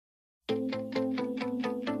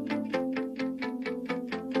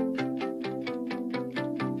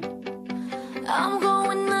I'm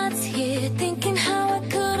going nuts here, thinking how I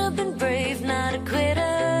could have been brave, not a quitter.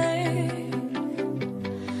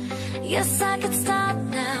 Yes, I could stop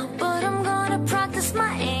now, but I'm gonna practice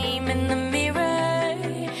my aim in the mirror.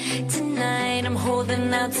 Tonight I'm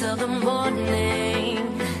holding out till the morning.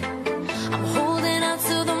 I'm holding out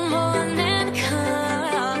till the morning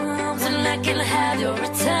comes, and I can have your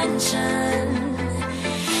attention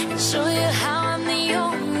and show you how I'm the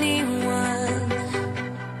only one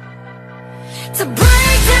to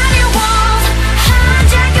break down your walls,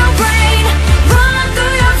 hijack your brain, run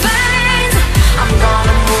through your veins. I'm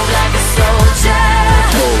gonna move like a soldier.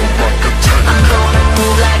 I'm gonna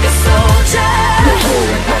move like a soldier.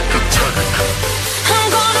 I'm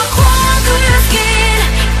gonna crawl through your skin,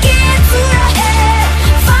 get through your head,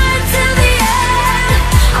 fight till the end.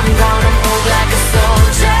 I'm gonna move like a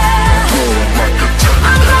soldier.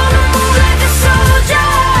 I'm gonna move like a soldier.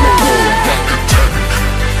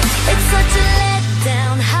 It's such a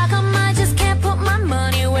letdown. How come I just can't put my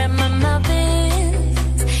money where my mouth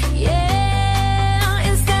is? Yeah,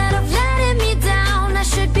 instead of letting me down, I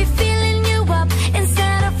should be filling you up.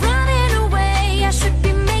 Instead of running away, I should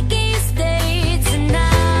be making you stay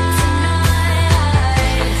tonight.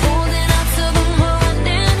 I'm holding out till the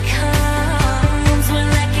morning comes, when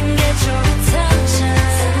I can get your attention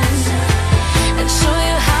and show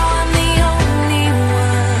you how I'm the only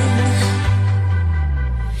one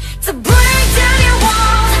to break down your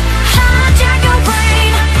walls, hijack your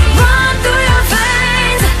brain, run through your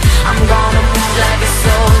veins. I'm gonna move like a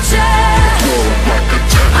soldier.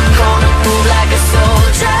 I'm gonna move like a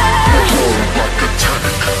soldier.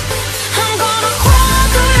 I'm gonna crawl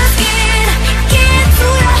through your skin, get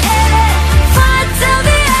through your head, fight till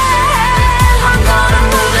the end. I'm gonna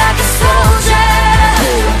move like a soldier.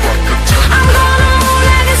 I'm gonna move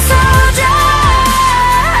like a soldier.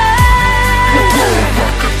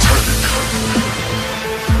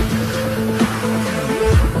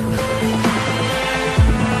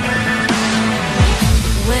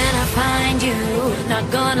 When I find you, not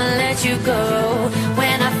gonna let you go.